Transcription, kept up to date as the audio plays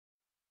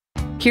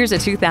Here's a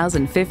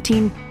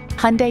 2015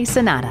 Hyundai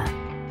Sonata.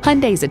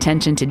 Hyundai's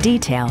attention to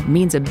detail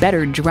means a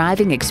better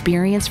driving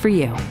experience for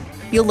you.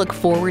 You'll look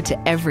forward to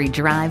every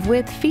drive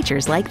with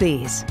features like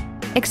these: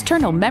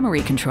 external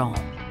memory control,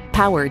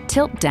 power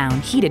tilt-down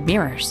heated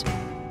mirrors,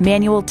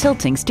 manual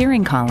tilting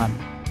steering column,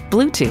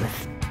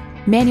 Bluetooth,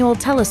 manual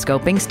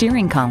telescoping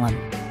steering column,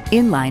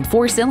 inline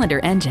 4-cylinder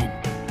engine,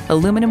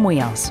 aluminum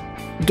wheels,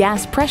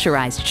 gas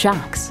pressurized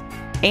shocks,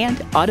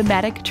 and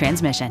automatic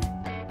transmission.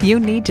 You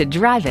need to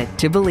drive it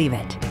to believe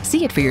it.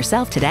 See it for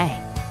yourself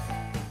today.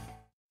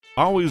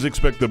 Always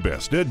expect the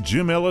best at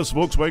Jim Ellis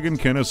Volkswagen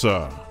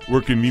Kennesaw.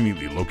 We're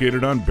conveniently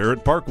located on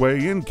Barrett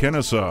Parkway in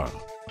Kennesaw.